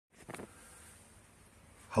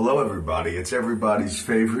Hello everybody, it's everybody's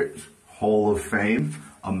favorite Hall of Fame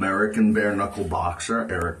American bare knuckle boxer,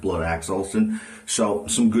 Eric Bloodaxe Olsen. So,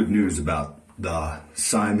 some good news about the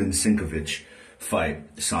Simon Sinkovich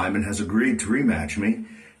fight. Simon has agreed to rematch me,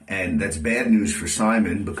 and that's bad news for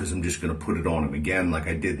Simon because I'm just going to put it on him again like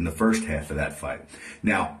I did in the first half of that fight.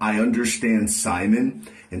 Now, I understand Simon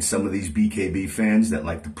and some of these BKB fans that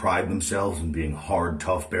like to pride themselves in being hard,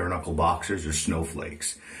 tough bare knuckle boxers are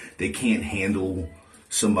snowflakes. They can't handle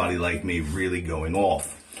somebody like me really going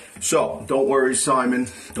off. So, don't worry, Simon.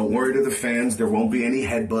 Don't worry to the fans. There won't be any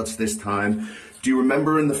headbutts this time. Do you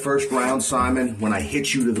remember in the first round, Simon, when I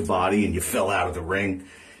hit you to the body and you fell out of the ring?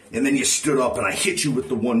 And then you stood up and I hit you with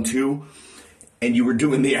the 1-2? And you were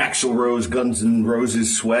doing the Axl Rose, Guns N'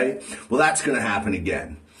 Roses sway? Well, that's going to happen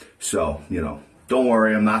again. So, don't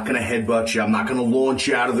worry. I'm not going to headbutt you. I'm not going to launch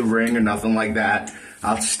you out of the ring or nothing like that.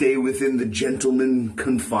 I'll stay within the gentleman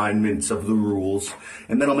confinements of the rules,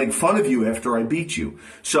 and then I'll make fun of you after I beat you.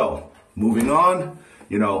 So, moving on,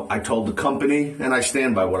 I told the company, and I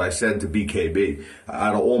stand by what I said to BKB,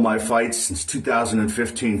 out of all my fights since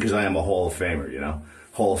 2015, because I am a Hall of Famer,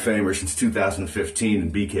 Hall of Famer since 2015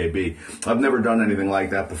 in BKB. I've never done anything like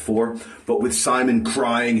that before, but with Simon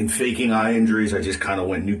crying and faking eye injuries, I just kind of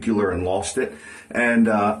went nuclear and lost it. And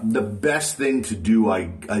the best thing to do, I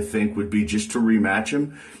think, would be just to rematch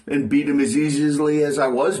him and beat him as easily as I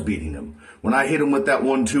was beating him. When I hit him with that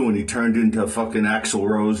 1-2 and he turned into fucking Axl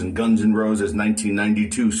Rose and Guns N' Roses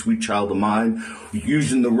 1992, Sweet Child of Mine,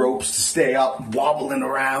 using the ropes to stay up, wobbling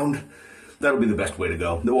around, that'll be the best way to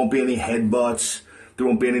go. There won't be any headbutts. There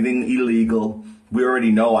won't be anything illegal. We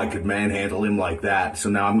already know I could manhandle him like that, so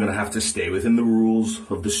now I'm going to have to stay within the rules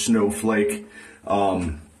of the snowflake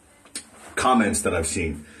comments that I've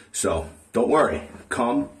seen. So, don't worry.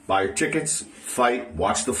 Come, buy your tickets, fight,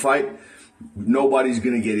 watch the fight. Nobody's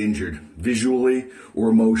going to get injured, visually or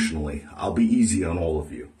emotionally. I'll be easy on all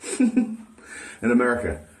of you. In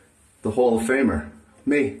America, the Hall of Famer,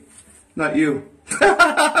 me, not you.